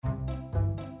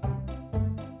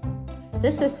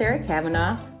This is Sarah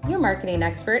Kavanaugh, your marketing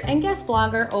expert and guest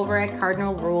blogger over at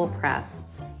Cardinal Rule Press.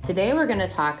 Today we're going to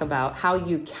talk about how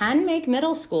you can make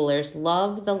middle schoolers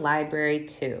love the library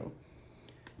too.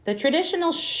 The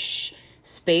traditional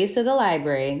space of the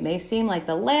library may seem like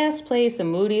the last place a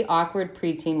moody, awkward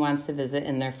preteen wants to visit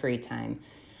in their free time.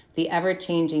 The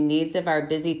ever-changing needs of our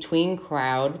busy tween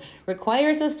crowd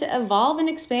requires us to evolve and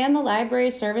expand the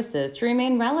library's services to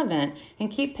remain relevant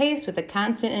and keep pace with the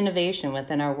constant innovation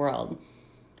within our world.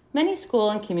 Many school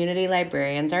and community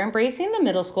librarians are embracing the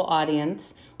middle school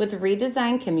audience with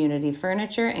redesigned community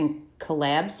furniture and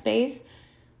collab space,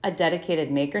 a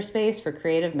dedicated makerspace for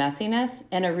creative messiness,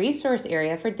 and a resource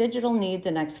area for digital needs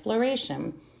and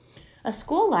exploration. A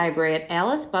school library at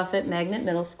Alice Buffett Magnet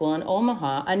Middle School in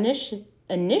Omaha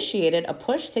initiated a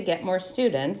push to get more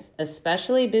students,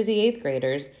 especially busy 8th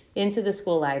graders, into the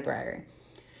school library.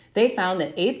 They found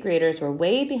that 8th graders were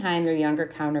way behind their younger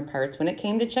counterparts when it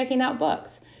came to checking out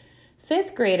books.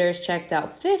 5th graders checked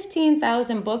out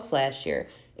 15,000 books last year.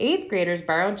 8th graders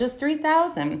borrowed just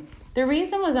 3,000. The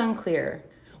reason was unclear.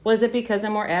 Was it because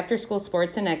of more after-school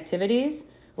sports and activities?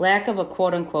 Lack of a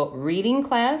quote-unquote reading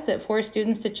class that forced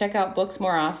students to check out books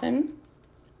more often?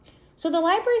 So the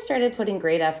library started putting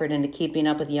great effort into keeping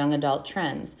up with young adult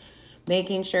trends,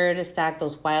 making sure to stock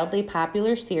those wildly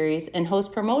popular series and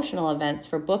host promotional events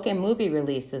for book and movie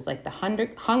releases like the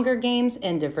Hunger Games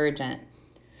and Divergent.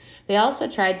 They also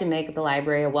tried to make the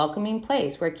library a welcoming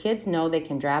place where kids know they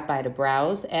can drop by to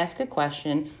browse, ask a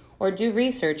question, or do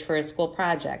research for a school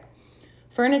project.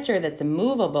 Furniture that's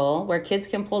movable, where kids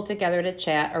can pull together to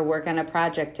chat or work on a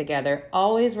project together,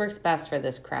 always works best for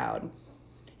this crowd.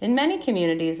 In many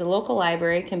communities, the local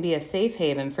library can be a safe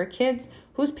haven for kids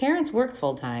whose parents work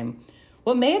full-time.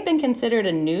 What may have been considered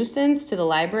a nuisance to the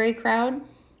library crowd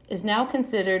is now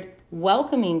considered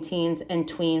welcoming teens and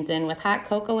tweens in with hot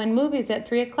cocoa and movies at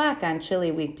 3 o'clock on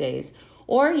chilly weekdays.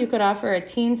 Or you could offer a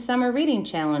teen summer reading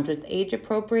challenge with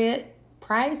age-appropriate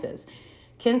prizes.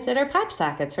 Consider pop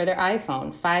sockets for their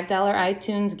iPhone, $5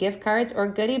 iTunes gift cards, or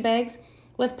goodie bags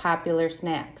with popular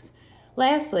snacks.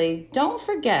 Lastly, don't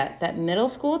forget that middle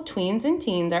school tweens and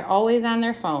teens are always on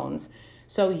their phones,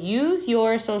 so use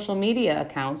your social media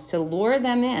accounts to lure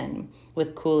them in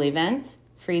with cool events,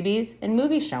 freebies, and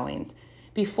movie showings.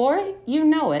 Before you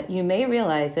know it, you may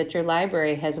realize that your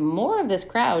library has more of this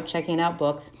crowd checking out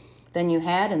books than you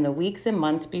had in the weeks and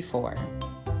months before.